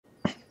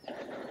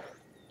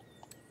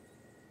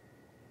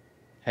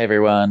Hey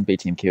everyone,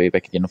 BTM-Kiwi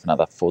back again with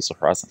another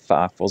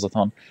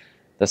ForzaThon.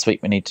 This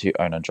week we need to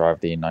own and drive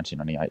the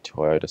 1998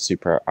 Toyota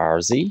Supra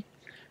RZ.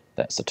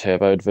 That's the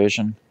turboed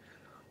version.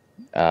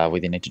 We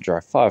then need to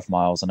drive 5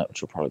 miles in it,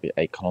 which will probably be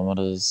 8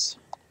 kilometers.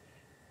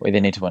 We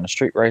then need to win a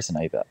street race in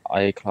either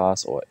A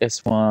class or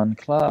S1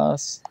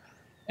 class.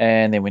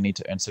 And then we need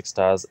to earn 6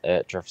 stars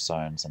at drift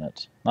zones in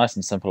it. Nice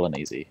and simple and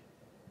easy.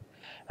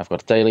 I've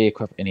got daily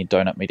equip any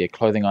donut media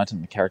clothing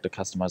item, the character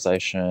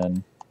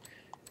customization.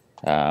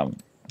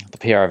 The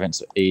PR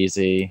events are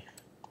easy.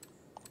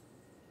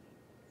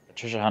 The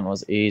treasure hunt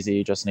was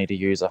easy, just need to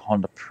use a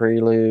Honda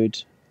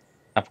Prelude,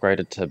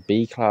 upgraded to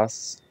B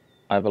class,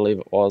 I believe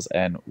it was,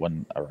 and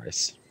win a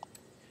race.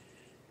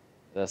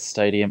 The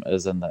stadium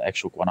is in the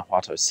actual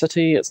Guanajuato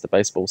city. It's the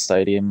baseball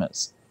stadium.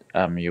 It's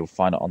you'll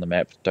find it on the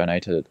map,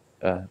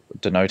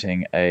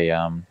 denoting a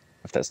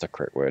if that's the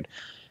correct word.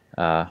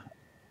 Uh,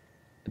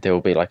 there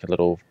will be like a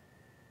little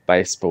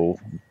baseball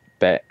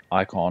bat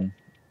icon,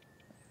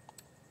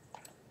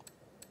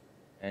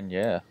 and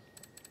yeah,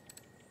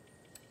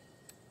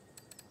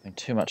 nothing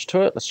too much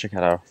to it. Let's check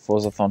out our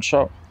ForzaThon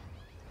shop.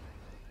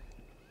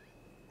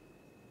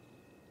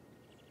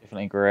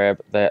 Definitely grab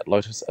that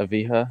Lotus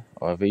Avija,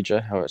 or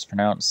Avija, how it's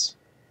pronounced,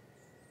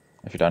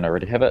 if you don't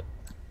already have it.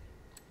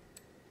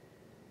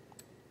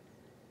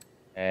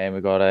 And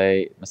we got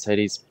a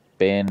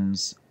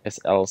Mercedes-Benz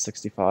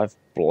SL65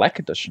 Black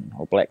Edition,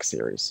 or Black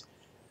Series,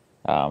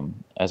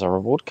 as a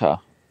reward car.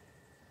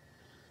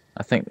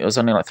 I think there was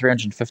only like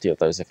 350 of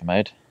those ever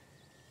made.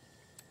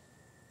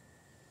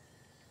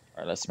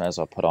 Alright, let's may as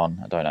well put on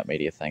a donut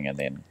media thing and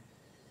then,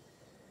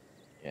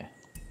 yeah.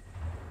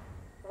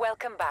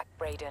 Welcome back,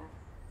 Brayden.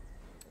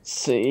 Let's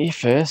see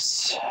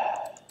first.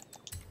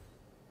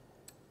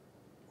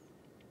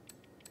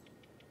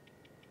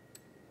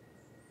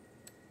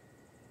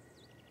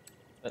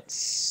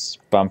 Let's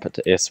bump it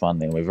to S1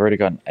 then. We've already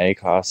got an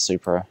A-Class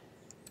Supra.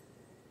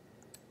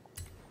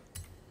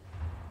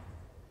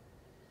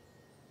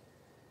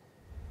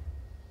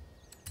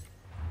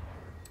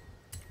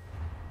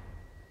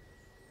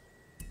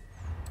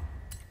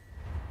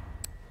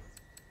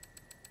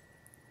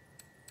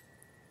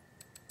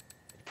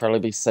 It'd probably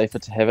be safer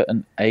to have it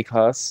in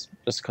A-Class,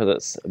 just because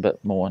it's a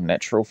bit more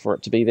natural for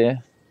it to be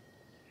there.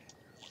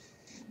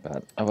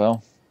 But, oh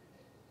well.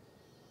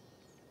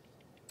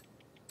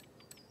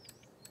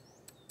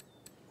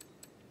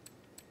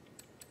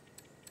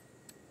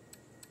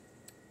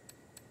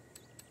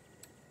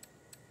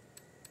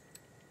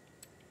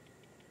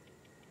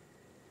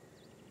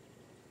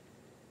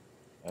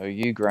 Oh,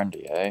 you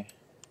Grundy, eh?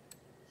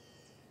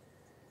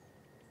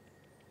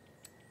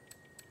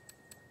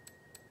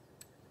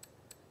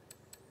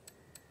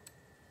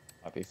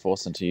 Might be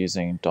forced into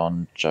using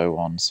Don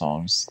Joan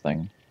Song's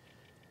thing.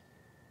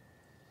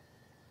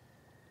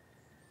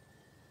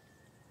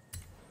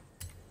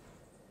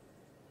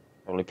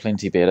 Probably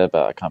plenty better,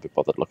 but I can't be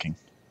bothered looking.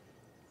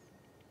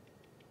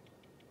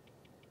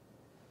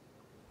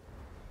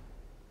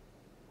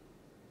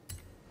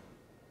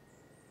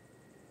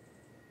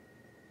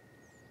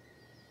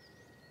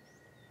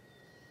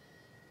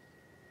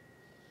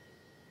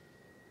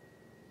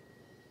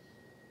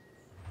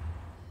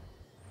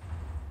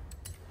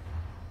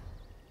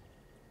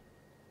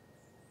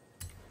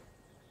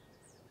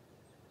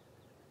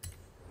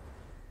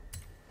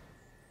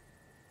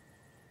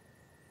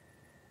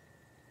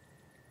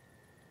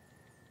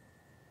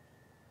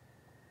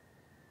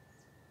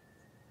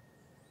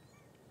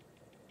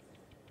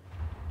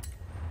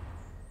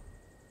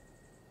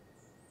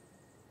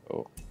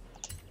 Oh.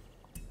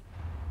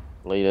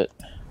 Delete it.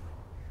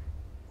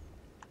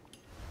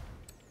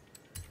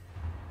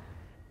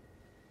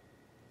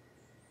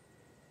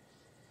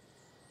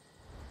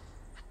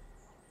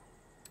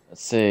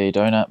 Let's see,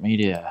 Donut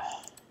Media.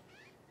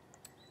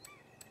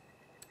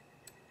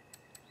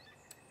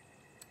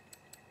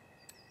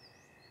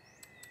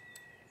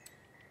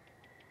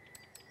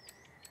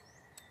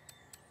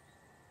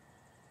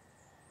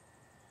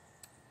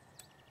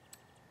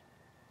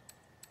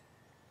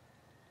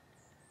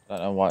 I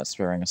don't know why it's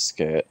wearing a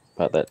skirt,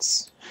 but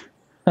that's...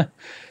 yeah,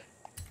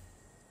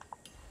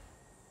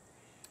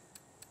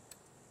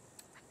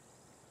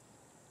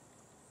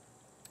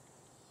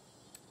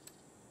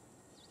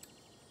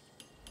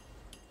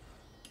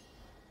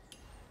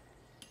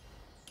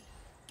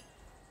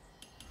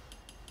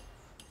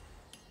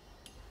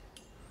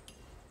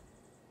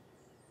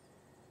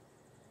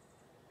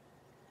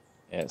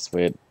 it's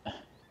weird.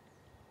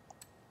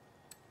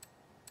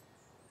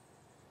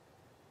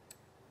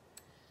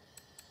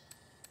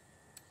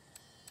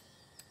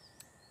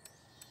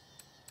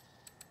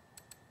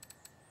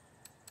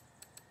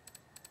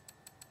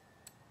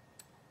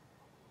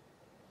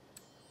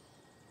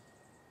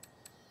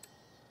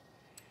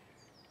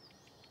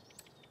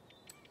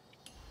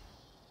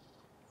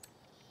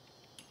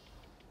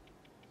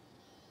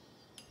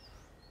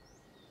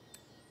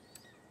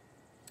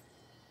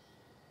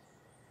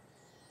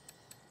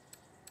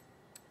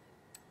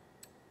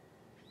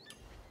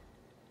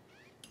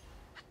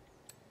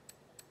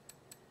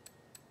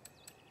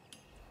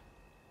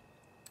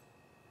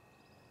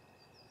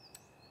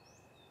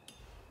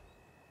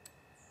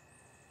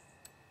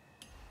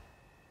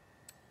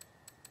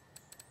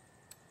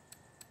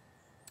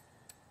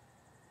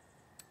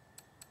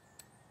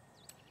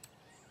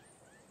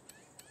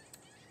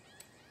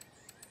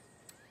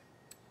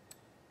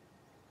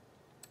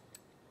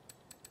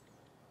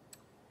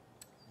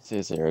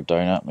 Says there a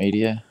donut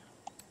media.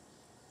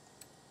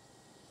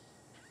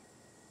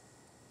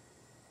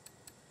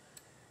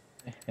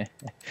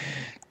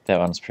 That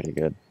one's pretty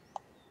good.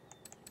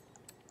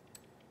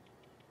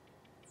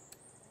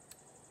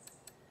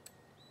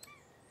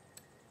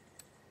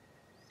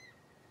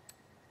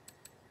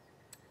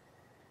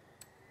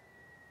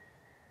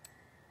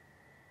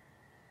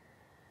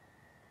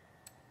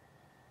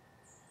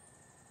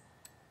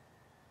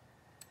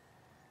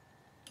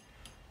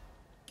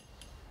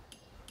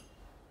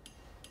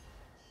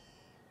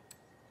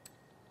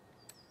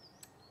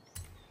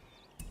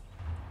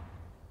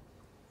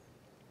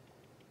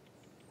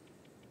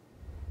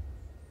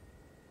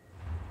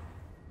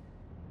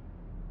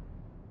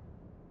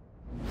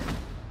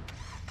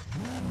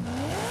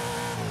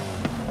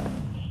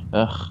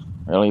 Ugh,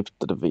 really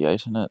put a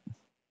V8 in it.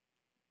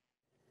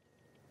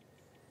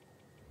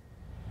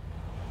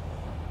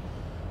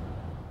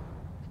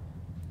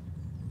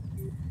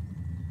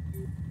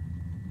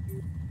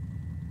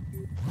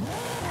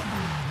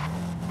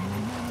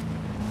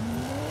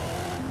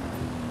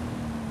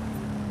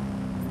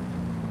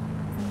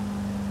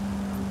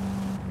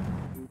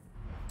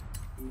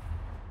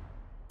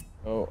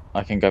 Oh,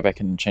 I can go back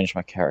and change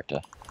my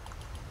character.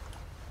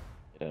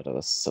 Get out of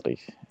this silly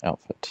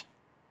outfit.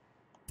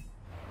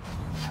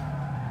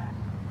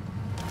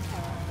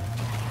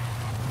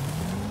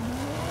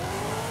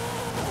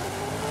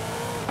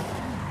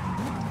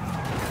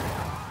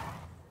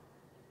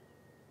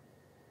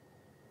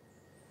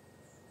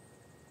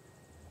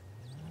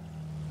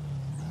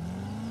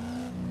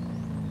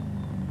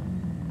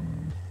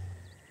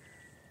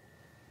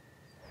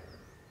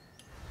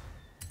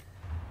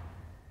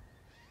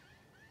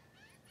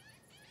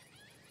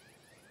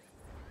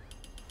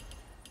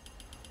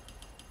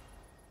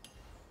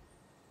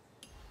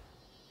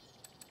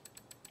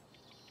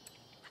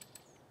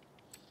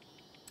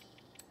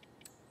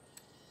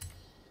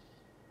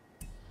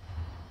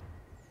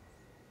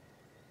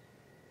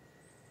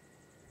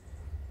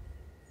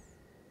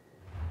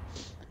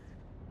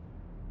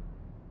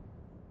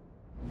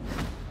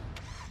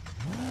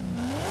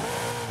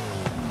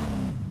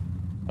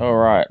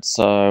 Alright,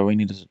 so we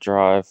needed to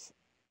drive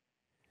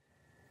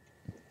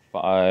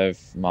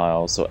 5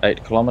 miles, or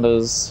 8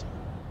 kilometers.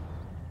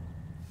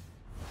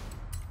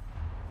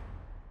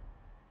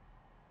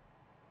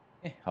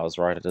 I was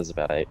right, it is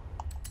about 8.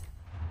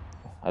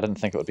 I didn't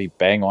think it would be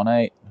bang on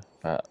 8,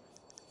 but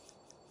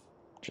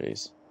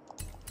jeez.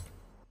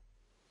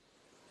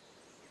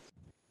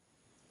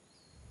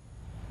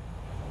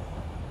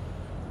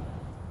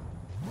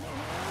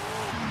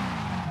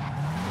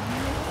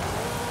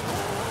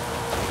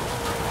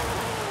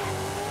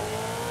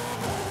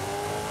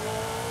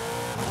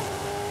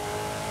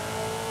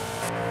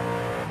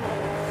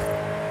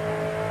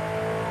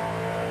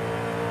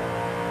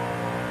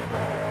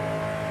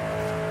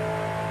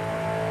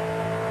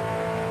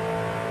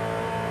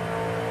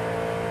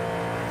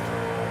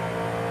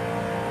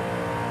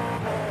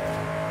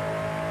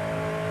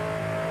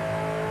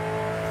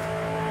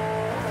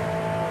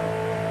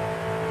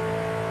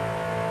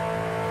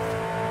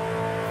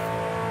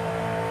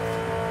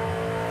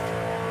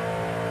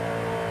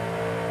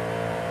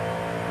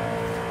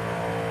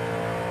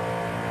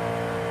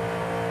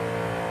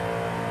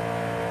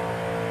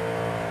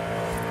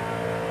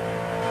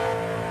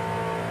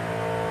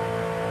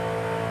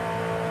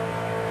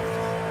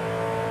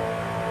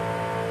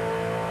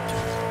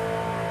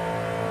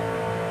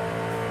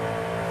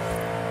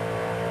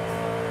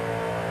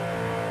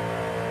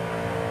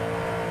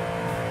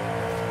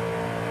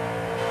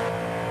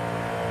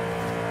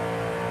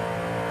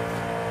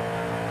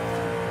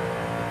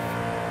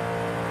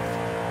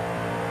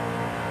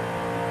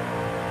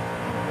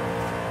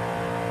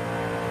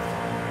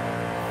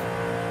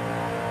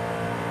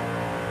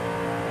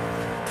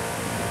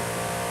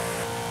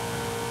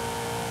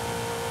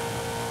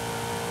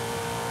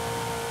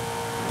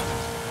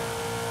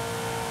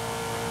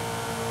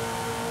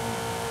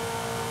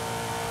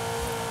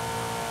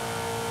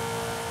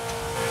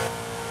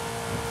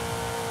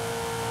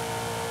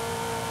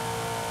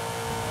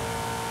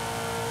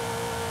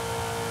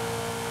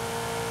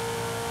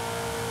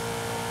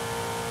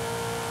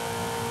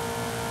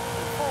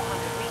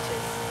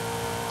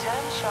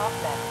 Sharp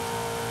left.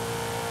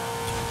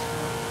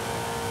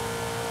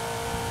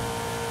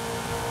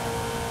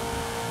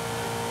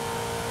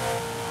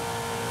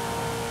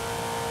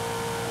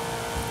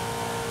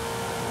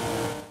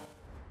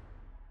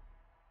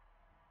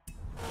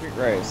 Street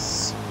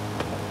race.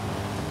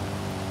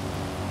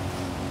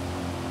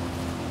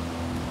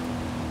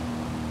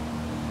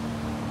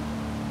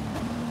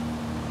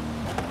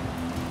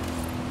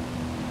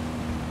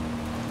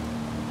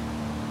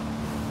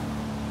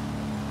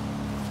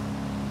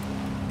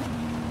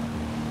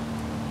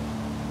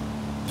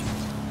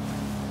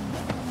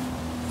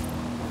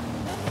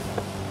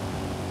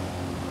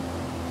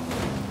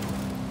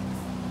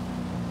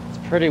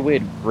 Pretty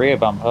weird rear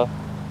bumper.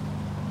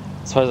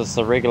 I suppose it's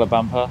the regular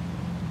bumper,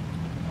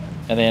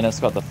 and then it's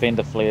got the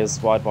fender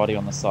flares wide body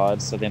on the side,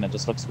 so then it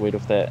just looks weird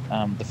with that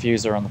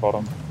diffuser on the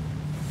bottom.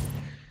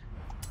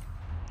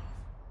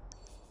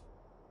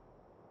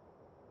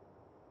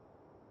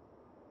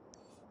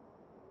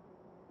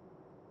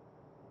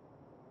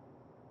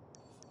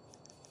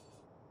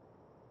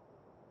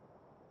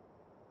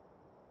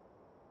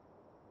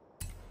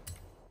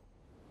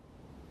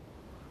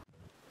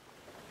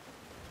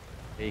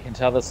 You can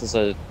tell this is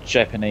a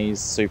Japanese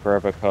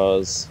Supra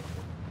because,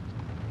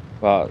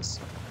 well,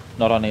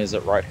 not only is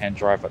it right-hand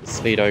drive, but the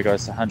speedo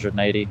goes to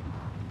 180.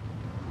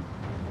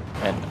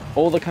 And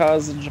all the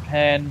cars in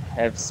Japan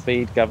have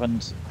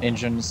speed-governed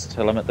engines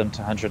to limit them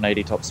to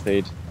 180 top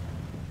speed.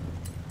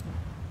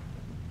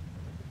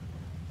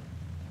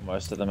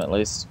 Most of them, at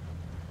least.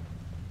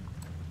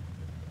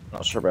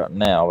 Not sure about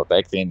now, but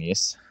back then,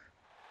 yes.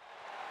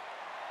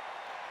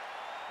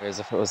 Whereas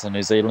if it was a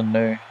New Zealand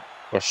new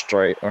or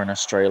an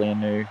Australian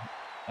new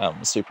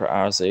Supra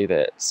RZ,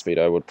 that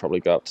speedo would probably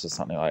go up to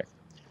something like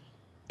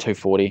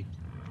 240,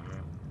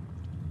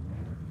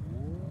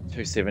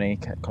 270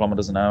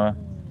 kilometers an hour.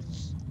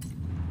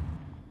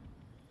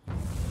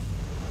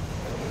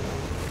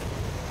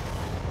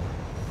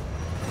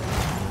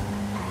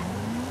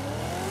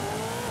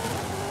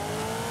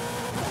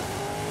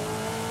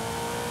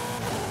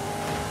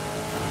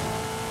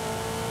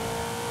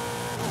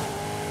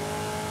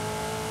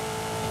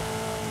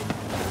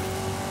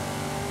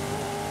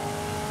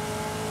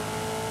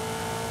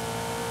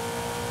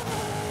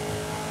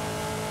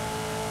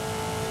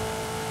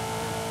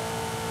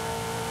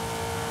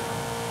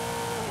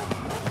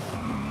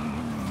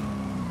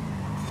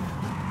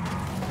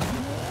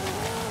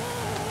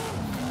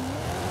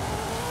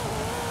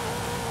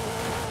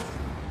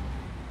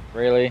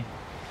 Really?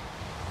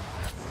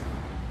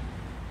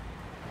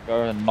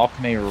 Go and knock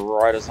me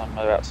right as I'm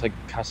about to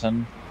cut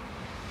in.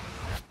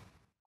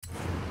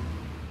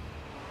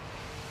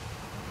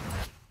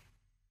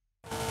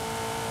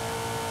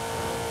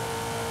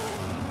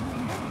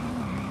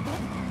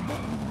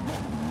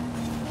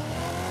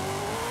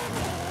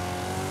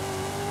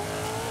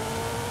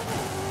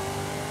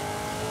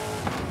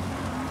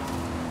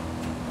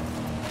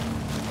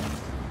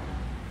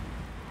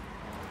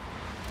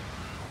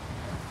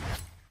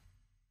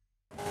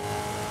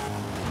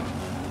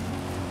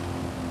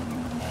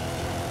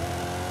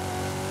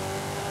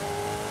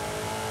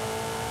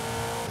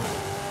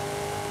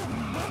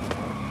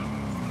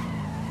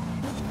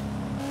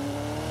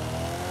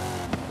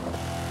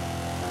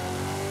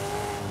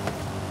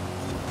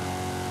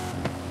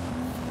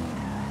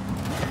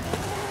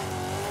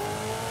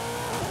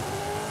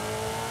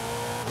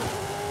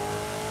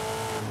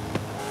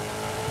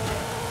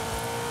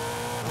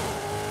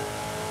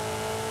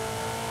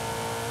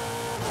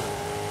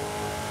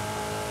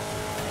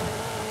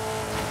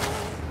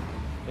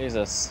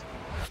 Jesus.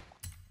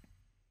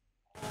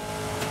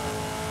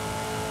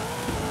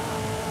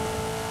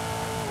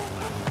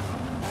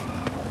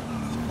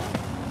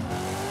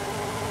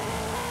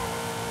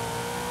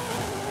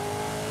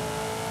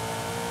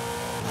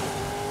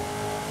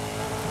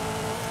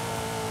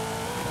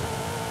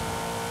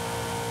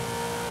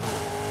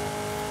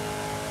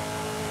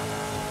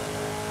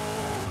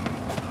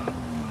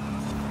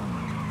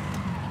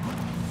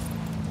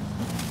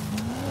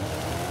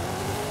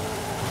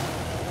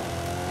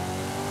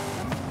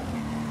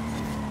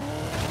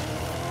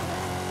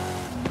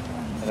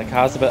 The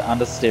car's a bit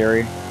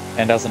understeery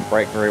and doesn't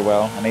brake very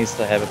well. It needs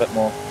to have a bit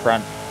more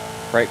front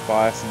brake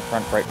bias and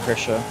front brake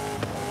pressure.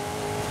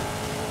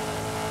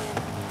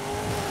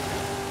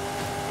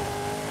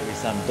 Maybe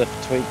some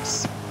diff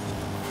tweaks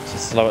to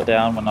slow it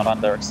down when not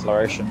under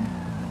acceleration.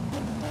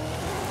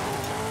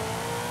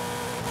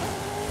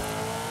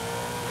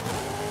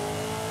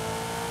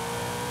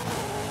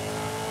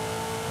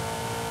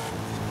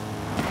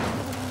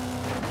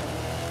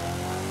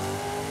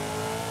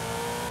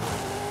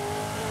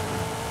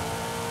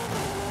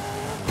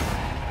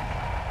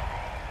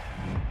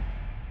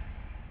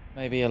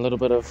 Maybe a little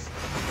bit of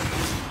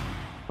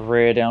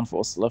rear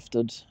downforce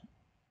lifted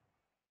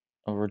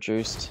or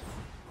reduced,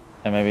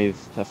 and maybe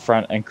the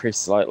front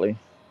increased slightly.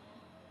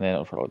 Then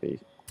it'll probably be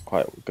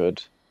quite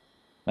good.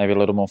 Maybe a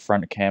little more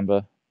front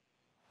camber.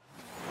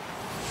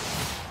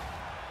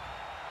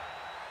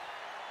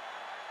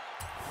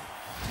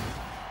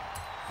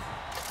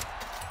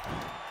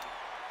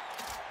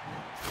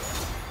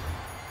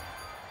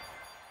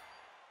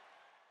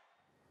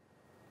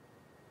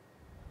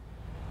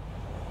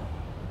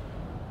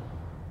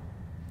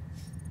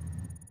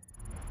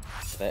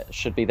 That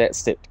should be that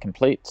step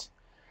complete.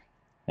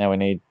 Now we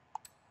need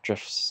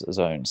drift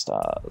zone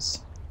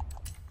stars.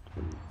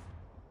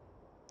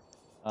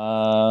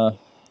 We'll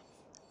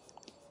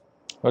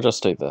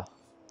just do the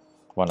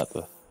one at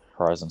the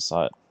horizon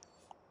sight.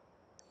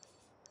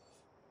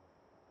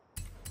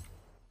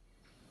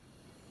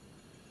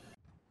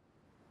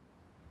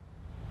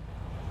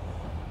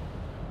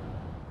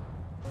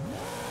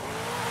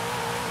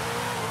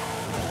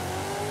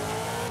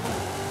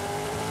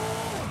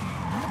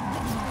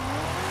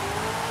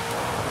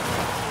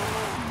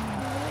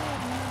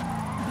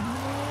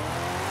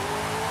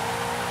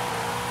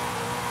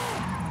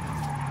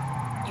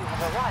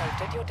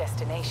 Arrived at your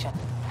destination.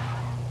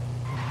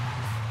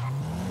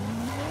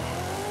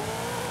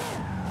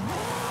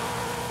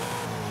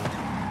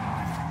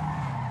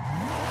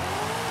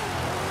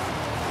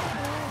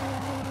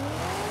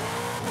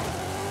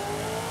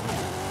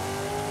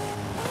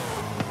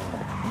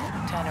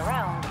 Turn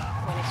around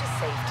when it is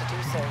safe to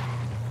do so.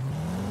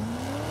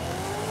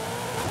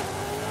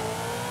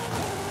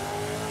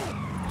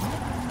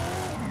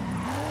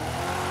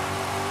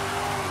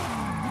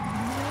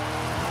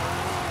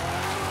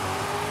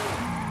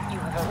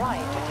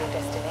 arrived at your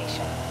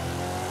destination.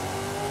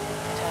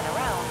 Turn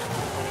around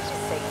when it is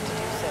safe to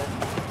do so.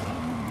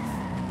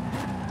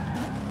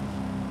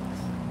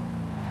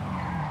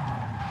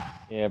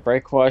 Yeah,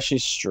 brake-wise, she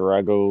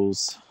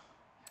struggles.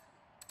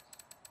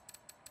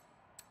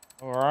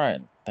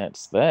 Alright,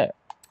 that's that.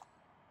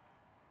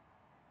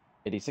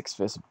 86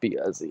 versus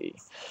BRZ.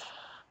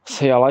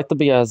 See, I like the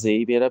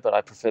BRZ better, but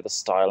I prefer the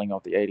styling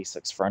of the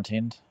 86 front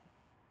end.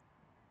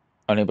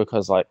 Only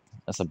because, like,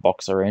 it's a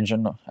boxer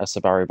engine, a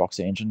Subaru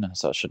boxer engine,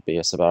 so it should be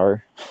a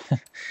Subaru.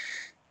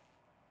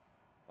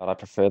 But I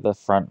prefer the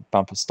front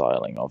bumper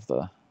styling of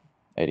the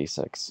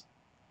 86.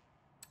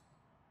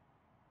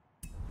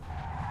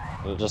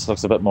 It just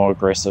looks a bit more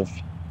aggressive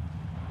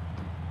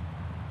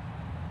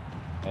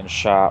and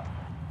sharp.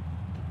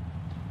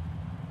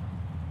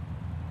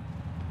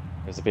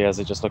 Whereas the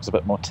BRZ just looks a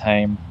bit more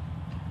tame.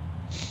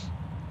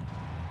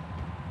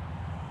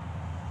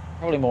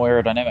 Probably more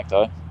aerodynamic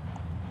though.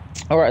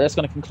 Alright, that's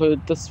going to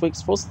conclude this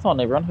week's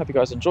ForzaThon, everyone. Hope you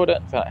guys enjoyed it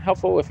and found it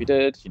helpful. If you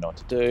did, you know what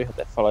to do. Hit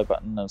that follow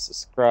button and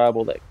subscribe,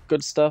 all that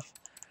good stuff.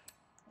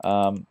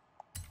 If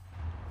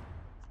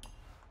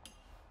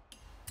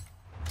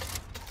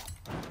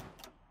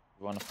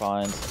you want to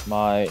find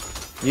my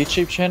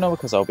YouTube channel,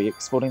 because I'll be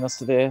exporting this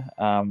to there,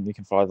 you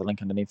can follow the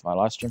link underneath my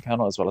live stream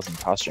panel as well as in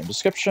the past stream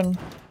description.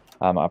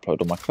 I upload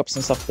all my clips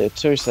and stuff there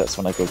too, so that's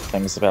one of the good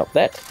things about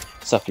that.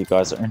 So if you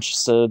guys are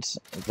interested,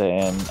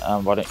 then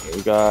why don't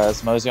you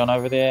guys mosey on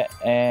over there,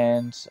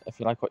 and if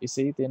you like what you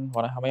see, then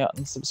why don't help me out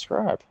and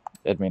subscribe.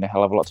 It'd mean a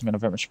hell of a lot to me and I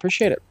very much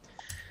appreciate it.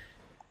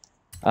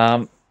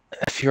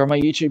 If you're on my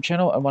YouTube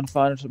channel and want to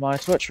find my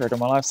Twitch or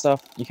my live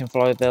stuff, you can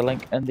follow the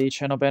link in the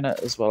channel banner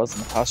as well as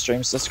in the past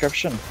streams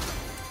description.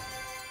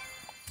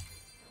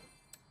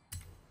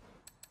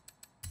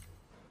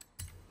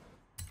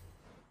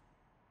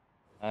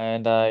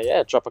 And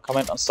yeah, drop a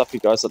comment on stuff you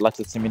guys would like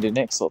to see me do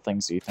next, or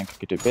things you think I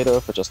could do better,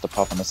 or just to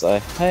pop in and say,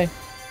 hey.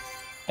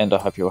 And I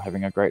hope you're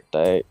having a great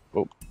day,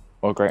 or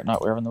a great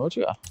night wherever in the world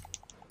you are.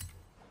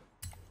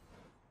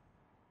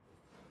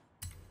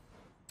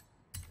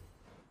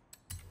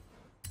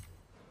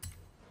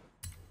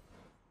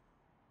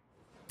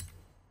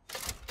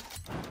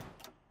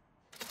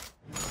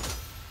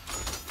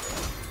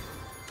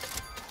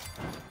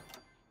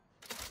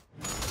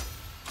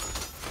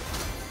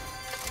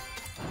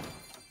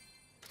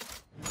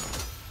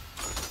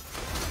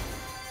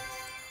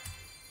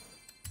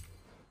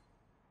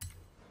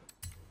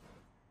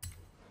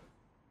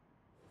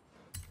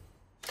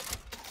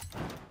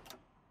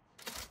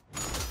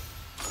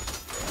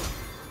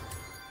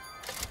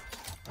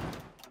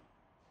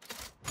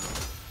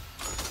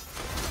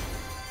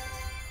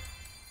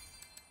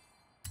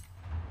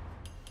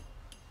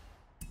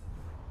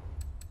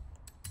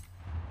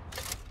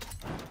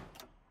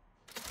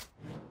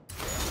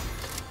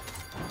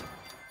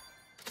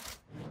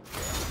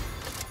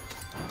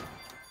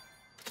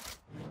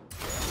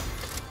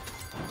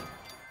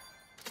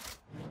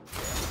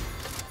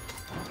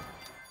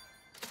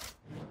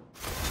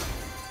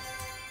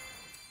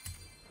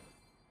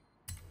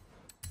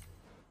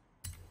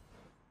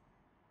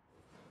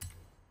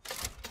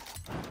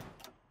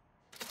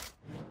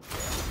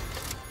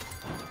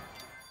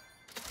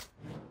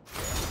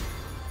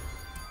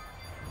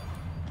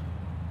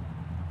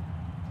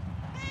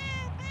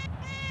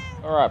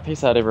 Alright,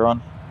 peace out everyone.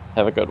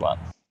 Have a good one.